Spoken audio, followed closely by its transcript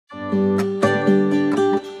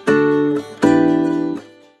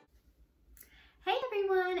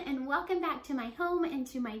Welcome back to my home and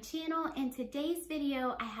to my channel. In today's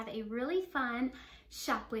video, I have a really fun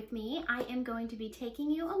shop with me. I am going to be taking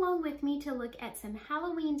you along with me to look at some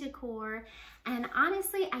Halloween decor. And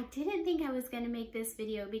honestly, I didn't think I was going to make this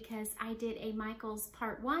video because I did a Michael's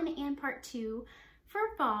part 1 and part 2 for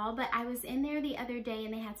fall, but I was in there the other day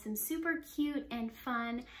and they had some super cute and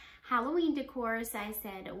fun Halloween decor, so I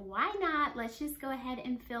said, why not? Let's just go ahead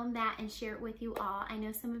and film that and share it with you all. I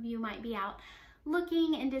know some of you might be out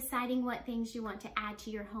looking and deciding what things you want to add to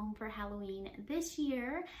your home for Halloween this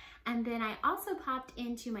year. And then I also popped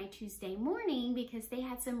into my Tuesday morning because they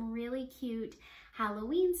had some really cute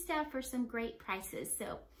Halloween stuff for some great prices.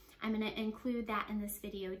 So I'm going to include that in this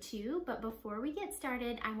video too. But before we get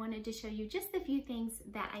started, I wanted to show you just a few things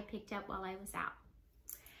that I picked up while I was out.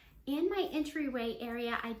 In my entryway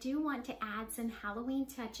area, I do want to add some Halloween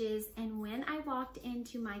touches. And when I walked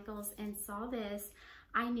into Michael's and saw this,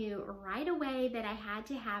 I knew right away that I had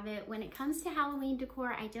to have it. When it comes to Halloween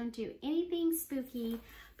decor, I don't do anything spooky,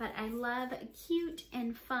 but I love cute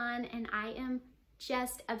and fun, and I am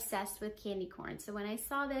just obsessed with candy corn. So when I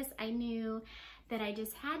saw this, I knew that I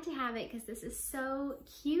just had to have it because this is so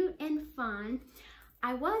cute and fun.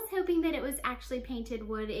 I was hoping that it was actually painted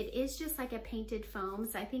wood. It is just like a painted foam,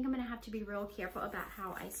 so I think I'm gonna have to be real careful about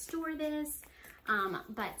how I store this.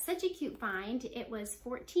 But such a cute find. It was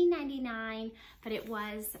 $14.99, but it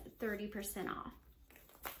was 30% off.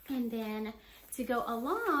 And then to go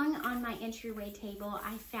along on my entryway table,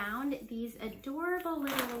 I found these adorable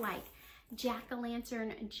little like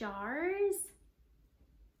jack-o'-lantern jars.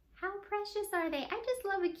 How precious are they? I just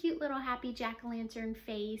love a cute little happy jack-o'-lantern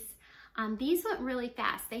face. These went really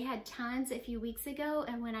fast. They had tons a few weeks ago,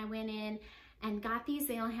 and when I went in and got these,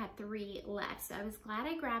 they only had 3 left. So I was glad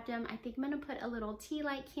I grabbed them. I think I'm gonna put a little tea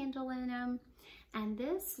light candle in them. And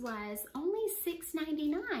this was only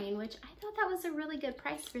 $6.99, which I thought that was a really good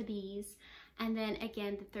price for these. And then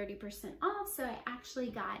again, the 30% off, so I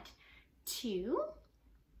actually got 2.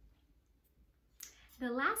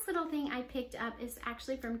 The last little thing I picked up is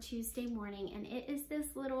actually from Tuesday morning, and it is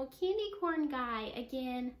this little candy corn guy.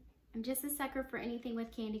 Again, I'm just a sucker for anything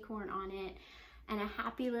with candy corn on it. And a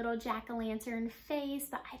happy little jack-o'-lantern face,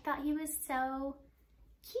 but I thought he was so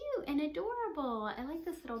cute and adorable. I like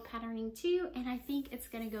this little patterning too, and I think it's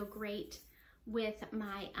gonna go great with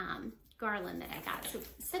my garland that I got. So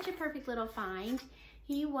such a perfect little find.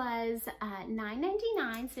 He was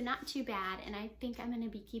 $9.99, so not too bad, and I think I'm gonna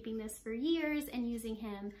be keeping this for years and using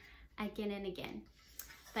him again and again.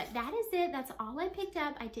 But that is it. That's all I picked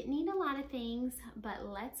up. I didn't need a lot of things, but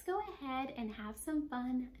let's go ahead and have some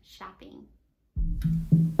fun shopping.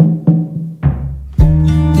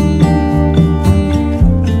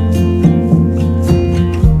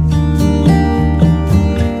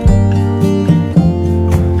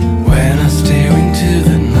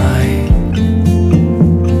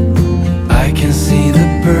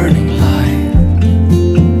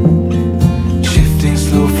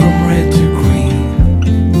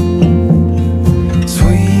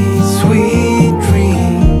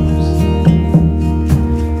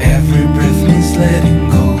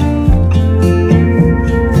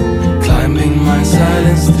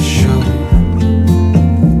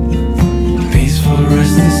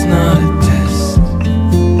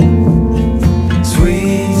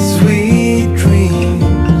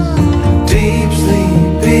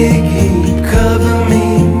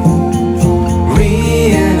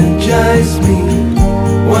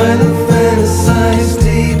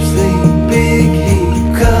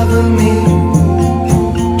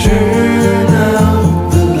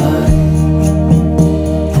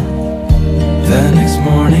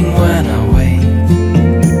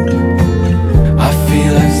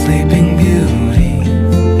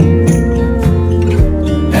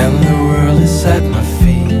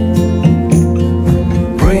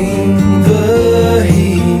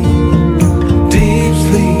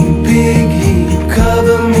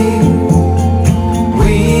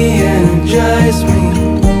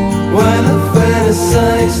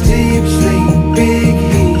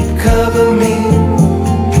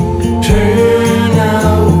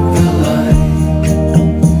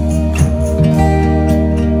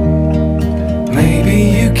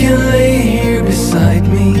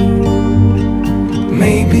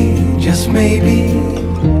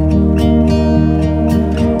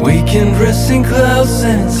 Dressing clouds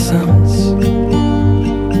and suns.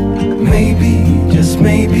 Maybe, just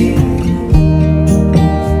maybe,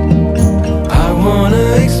 I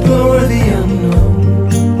wanna explore the unknown.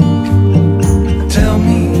 Tell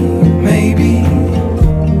me, maybe,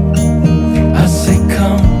 I say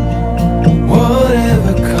come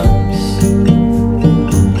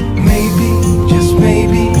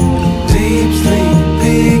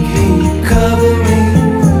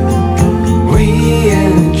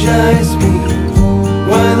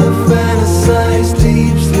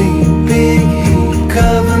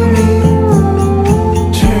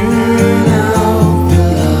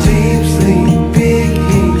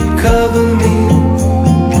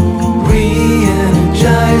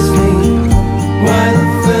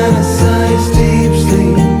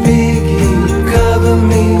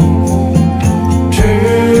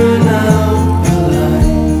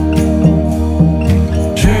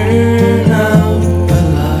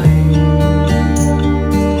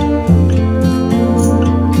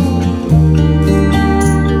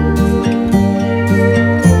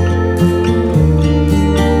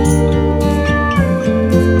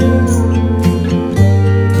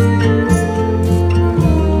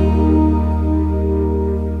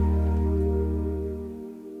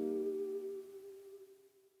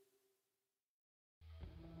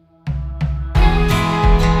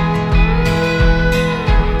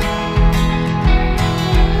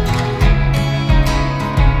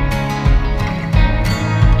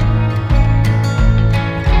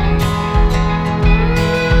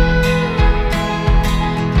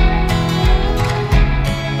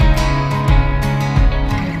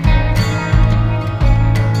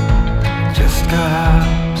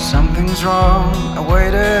Something's wrong, I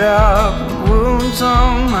waited up, wounds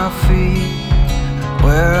on my feet.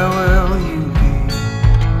 Where will you be?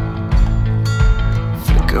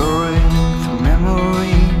 Flickering through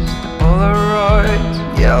memories, the Polaroids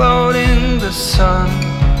yellowed in the sun,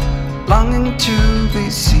 longing to be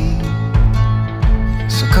seen.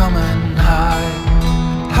 So come and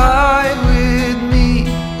hide with me,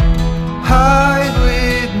 hide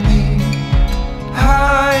with me,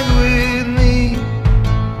 hide with me.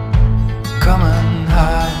 Come and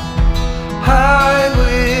hide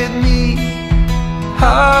with me,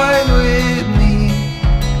 hide with me,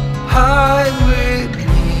 hide with me.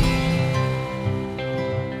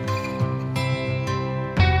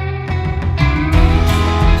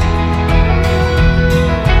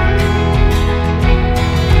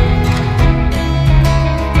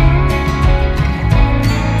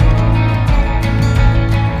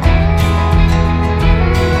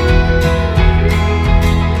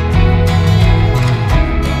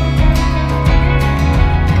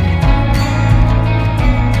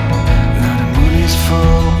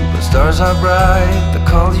 Stars are bright, they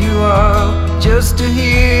call you up just to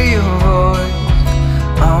hear your voice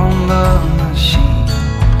on the machine.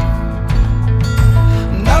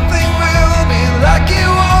 Nothing will be like it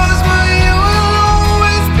was, but you will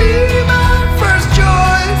always be my first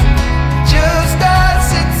choice, just as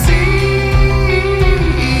it seems.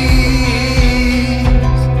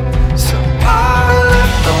 So I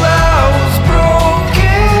left the house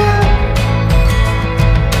broken,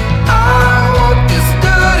 I walked this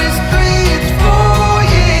dirty streets for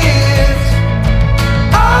years.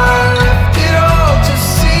 I left it all to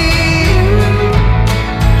see you,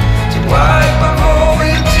 to wipe my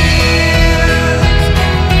foreign tears.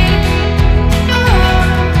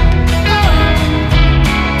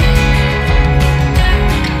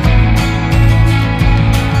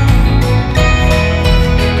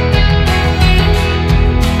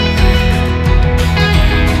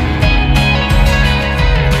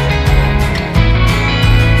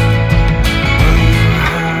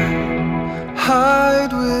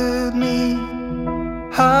 Hide with me,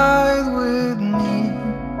 hide with me,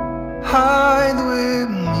 hide with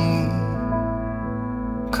me.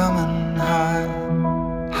 Come and hide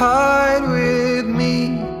with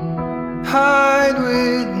me, hide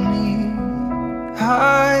with me,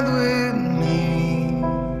 hide with me.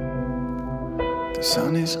 The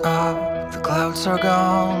sun is up, the clouds are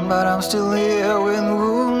gone, but I'm still here with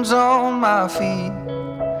wounds on my feet.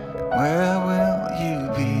 Where